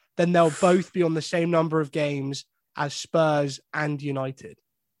 Then they'll both be on the same number of games as Spurs and United.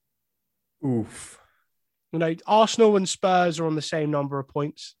 Oof. Arsenal and Spurs are on the same number of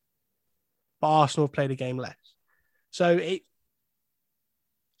points. but Arsenal have played a game less. So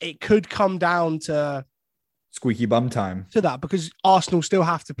it could come down to Squeaky bum time. to that, because Arsenal still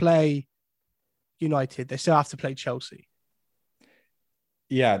have to play United. They still have to play Chelsea.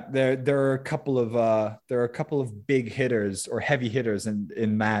 Yeah, there are a couple of big hitters or heavy hitters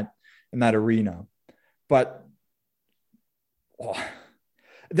in that arena, but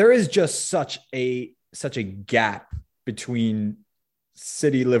there is just such a gap between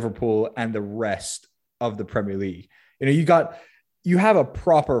City, Liverpool, and the rest of the Premier League. You have a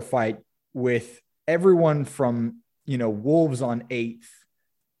proper fight with everyone from Wolves on 8th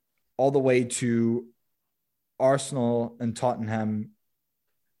all the way to Arsenal and Tottenham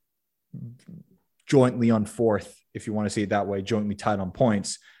jointly on 4th, if you want to see it that way, jointly tied on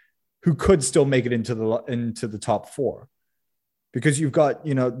points, who could still make it into the top 4, because you've got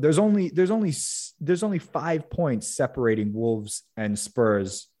there's only 5 points separating Wolves and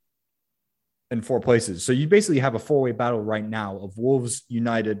Spurs in 4 places. So you basically have a 4-way battle right now of Wolves,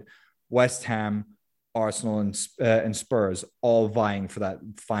 United, West Ham, Arsenal, and Spurs all vying for that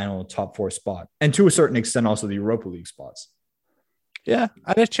final top 4 spot, and to a certain extent also the Europa League spots. Yeah,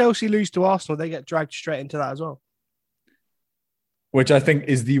 and if Chelsea lose to Arsenal, they get dragged straight into that as well. Which I think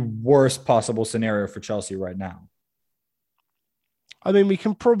is the worst possible scenario for Chelsea right now. I mean, we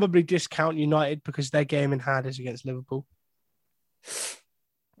can probably discount United because their game in hand is against Liverpool.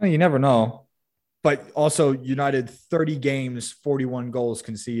 Well, you never know. But also United, 30 games, 41 goals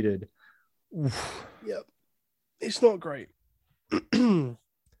conceded. Oof. Yep. It's not great. While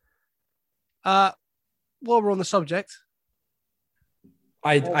we're on the subject,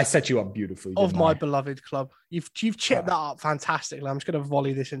 I set you up beautifully. Of my beloved club. You've chipped that up fantastically. I'm just going to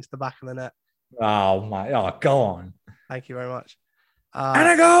volley this into the back of the net. Oh, go on. Thank you very much. And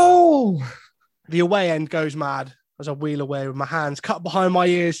a goal! The away end goes mad as I wheel away with my hands cut behind my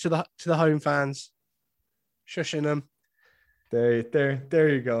ears to the home fans, shushing them. There you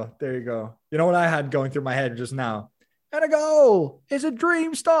go. There you go. You know what I had going through my head just now? And a goal! It's a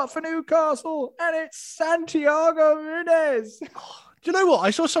dream start for Newcastle, and it's Santiago Munez. Do you know what? I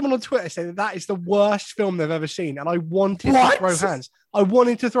saw someone on Twitter say that is the worst film they've ever seen, and I wanted to throw hands. I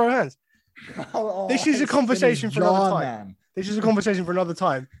wanted to throw hands. This is a conversation for another time. Man. This is a conversation for another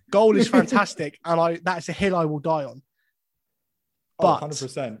time. Goal is fantastic, and that's a hill I will die on. But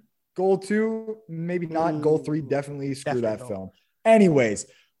 100%. Goal 2, maybe not. Goal 3, definitely screw definitely that film. Anyways,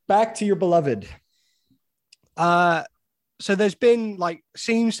 back to your beloved. So there's been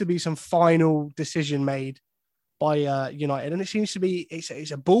seems to be some final decision made by United, and it seems to be it's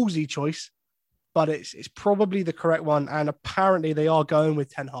a ballsy choice, but it's probably the correct one. And apparently they are going with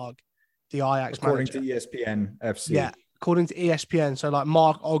Ten Hag, the Ajax according manager. to ESPN FC. Yeah, according to ESPN. So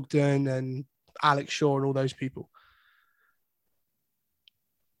Mark Ogden and Alex Shaw and all those people.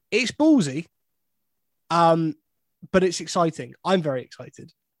 It's ballsy, but it's exciting. I'm very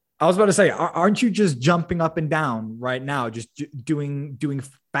excited. I was about to say, aren't you just jumping up and down right now, just doing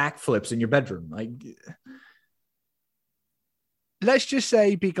backflips in your bedroom? Let's just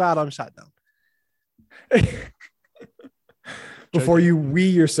say, be glad I'm sat down. Before you wee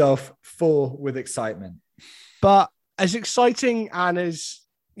yourself full with excitement. But as exciting and as,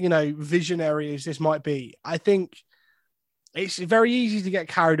 visionary as this might be, I think it's very easy to get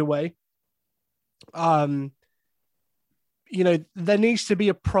carried away. There needs to be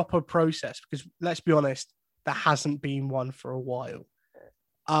a proper process because, let's be honest, there hasn't been one for a while.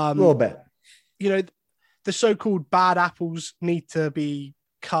 A little bit. The so-called bad apples need to be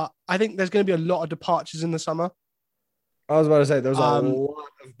cut. I think there's going to be a lot of departures in the summer. I was about to say there's a lot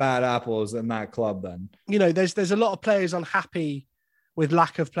of bad apples in that club then. There's a lot of players unhappy with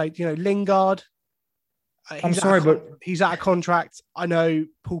lack of play. Lingard. I'm sorry, but he's out of contract. I know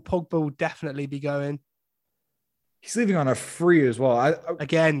Paul Pogba will definitely be going. He's leaving on a free as well.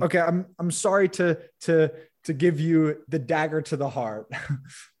 Again. Okay, I'm sorry to give you the dagger to the heart,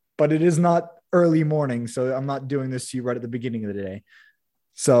 but it is not early morning, so I'm not doing this to you right at the beginning of the day.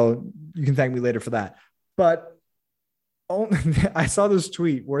 So you can thank me later for that. But I saw this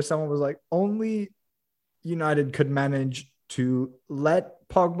tweet where someone was like, only United could manage to let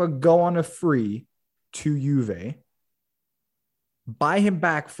Pogba go on a free to Juve, buy him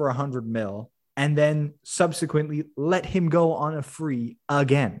back for 100 mil, and then subsequently let him go on a free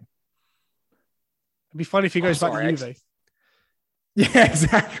again. It'd be funny if he goes back to Juve. Yeah,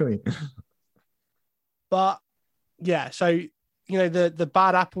 exactly. But yeah, so the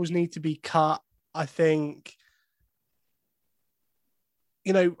bad apples need to be cut. I think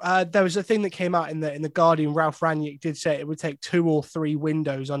there was a thing that came out in the Guardian. Ralph Rangnick did say it would take 2 or 3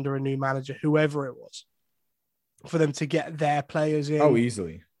 windows under a new manager, whoever it was, for them to get their players in. Oh,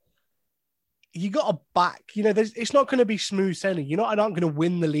 easily. you got to back. You know, it's not going to be smooth sailing. You're not going to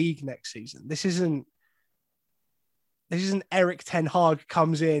win the league next season. This isn't Eric Ten Hag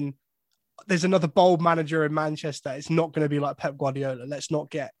comes in. There's another bold manager in Manchester. It's not going to be like Pep Guardiola. Let's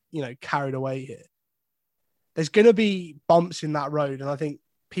not get, carried away here. There's going to be bumps in that road. And I think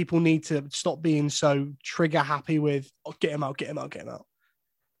people need to stop being so trigger happy with, get him out, get him out, get him out.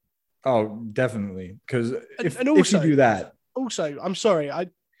 Oh, definitely. Because if also, you do that. Also, I'm sorry.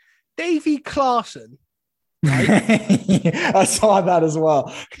 Davy Klaassen. Right? I saw that as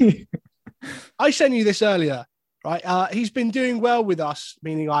well. I sent you this earlier. Right, he's been doing well with us,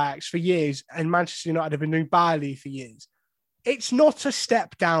 meaning Ajax, for years, and Manchester United have been doing badly for years. It's not a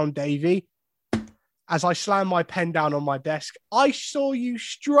step down, Davey. As I slam my pen down on my desk, I saw you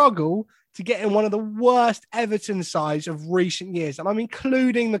struggle to get in one of the worst Everton sides of recent years, and I'm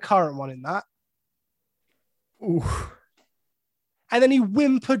including the current one in that. Ooh. And then he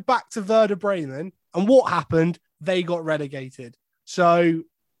whimpered back to Werder Bremen, and what happened? They got relegated. So...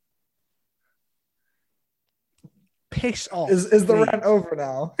 piss off. Is the rant over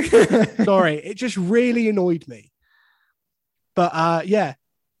now? Sorry, it just really annoyed me. But yeah,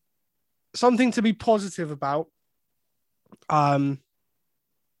 something to be positive about.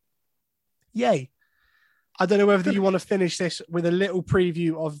 Yay. I don't know whether you want to finish this with a little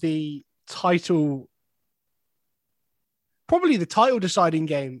preview of the title, probably the title deciding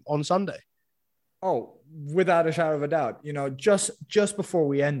game on Sunday. Oh, without a shadow of a doubt. Just before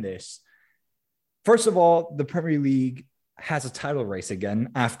we end this, first of all, the Premier League has a title race again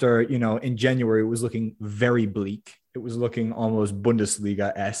after, in January, it was looking very bleak. It was looking almost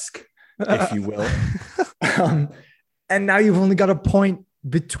Bundesliga-esque, if you will. And now you've only got a point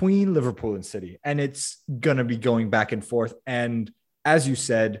between Liverpool and City, and it's going to be going back and forth. And as you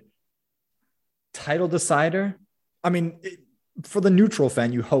said, title decider. I mean, for the neutral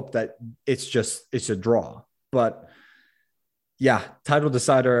fan, you hope that it's a draw. But yeah, title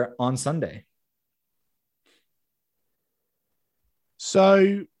decider on Sunday.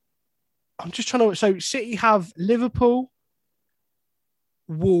 So I'm just trying to... So City have Liverpool,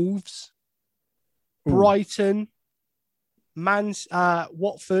 Wolves, Brighton,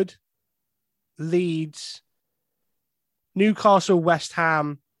 Watford, Leeds, Newcastle, West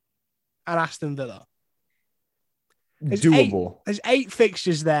Ham, and Aston Villa. There's 8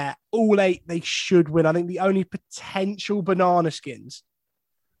 fixtures there. All 8 they should win. I think the only potential banana skins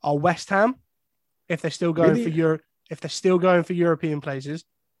are West Ham, if they're still going for Europe. If they're still going for European places.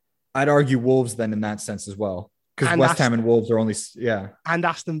 I'd argue Wolves then in that sense as well. Because West Ham and Wolves are only, yeah. And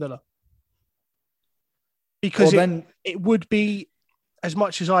Aston Villa. Because it would be, as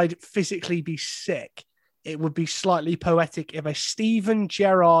much as I'd physically be sick, it would be slightly poetic if a Steven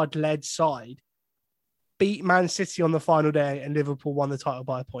Gerrard-led side beat Man City on the final day and Liverpool won the title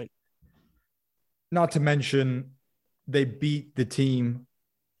by a point. Not to mention, they beat the team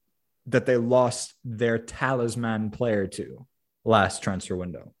that they lost their talisman player to last transfer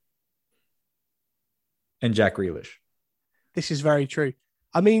window. And Jack Grealish. This is very true.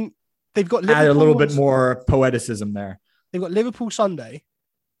 I mean, they've got Liverpool. Add a little bit more poeticism there. They've got Liverpool Sunday.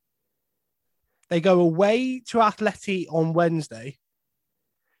 They go away to Atleti on Wednesday.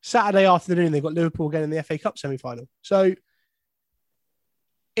 Saturday afternoon, they've got Liverpool again in the FA Cup semi-final. So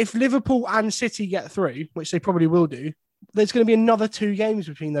if Liverpool and City get through, which they probably will do, there's going to be another 2 games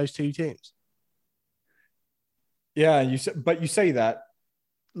between those 2 teams. Yeah, you say that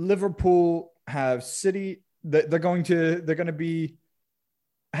Liverpool have City. They're going to be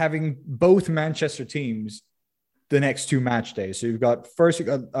having both Manchester teams the next 2 match days. So you've got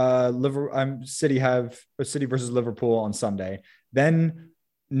City versus Liverpool on Sunday. Then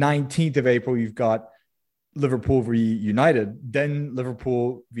 19th of April, you've got Liverpool v United, then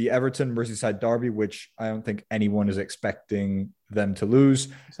Liverpool v Everton Merseyside derby, which I don't think anyone is expecting them to lose.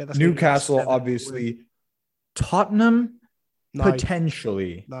 Newcastle, obviously. Tottenham,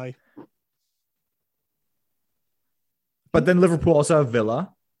 potentially. No. But then Liverpool also have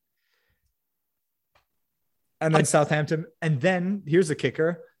Villa. And then Southampton. And then, here's the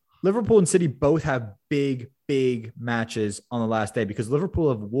kicker. Liverpool and City both have big matches on the last day because Liverpool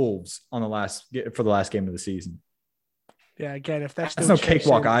have Wolves for the last game of the season. Yeah, again, if they're still that's no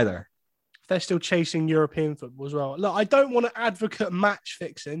cakewalk either. If they're still chasing European football as well. Look, I don't want to advocate match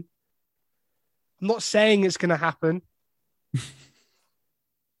fixing. I'm not saying it's going to happen.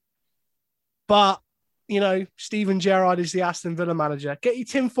 But, Steven Gerrard is the Aston Villa manager. Get your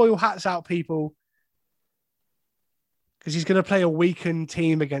tinfoil hats out, people. Because he's going to play a weakened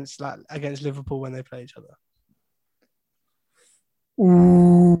team against Liverpool when they play each other.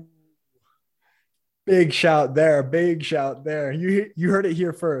 Ooh. Big shout there. You heard it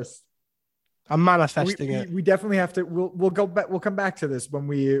here first. I'm manifesting it. We definitely have to. We'll go back. We'll come back to this when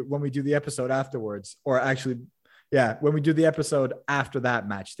we do the episode afterwards, or actually, yeah, when we do the episode after that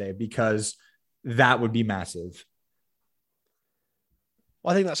match day, because that would be massive.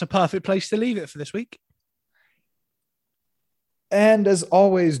 Well, I think that's a perfect place to leave it for this week. And as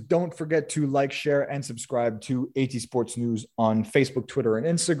always, don't forget to like, share, and subscribe to AT Sports News on Facebook, Twitter, and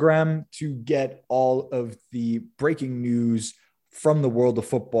Instagram to get all of the breaking news from the world of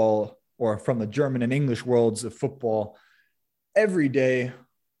football, or from the German and English worlds of football. Every day,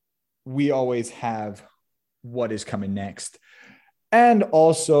 we always have what is coming next. And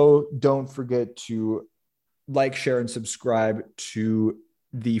also, don't forget to like, share, and subscribe to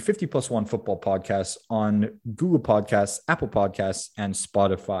the 50+1 football podcast on Google Podcasts, Apple Podcasts, and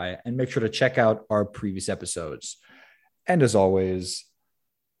Spotify. And make sure to check out our previous episodes. And as always,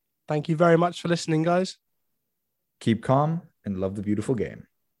 thank you very much for listening, guys. Keep calm and love the beautiful game.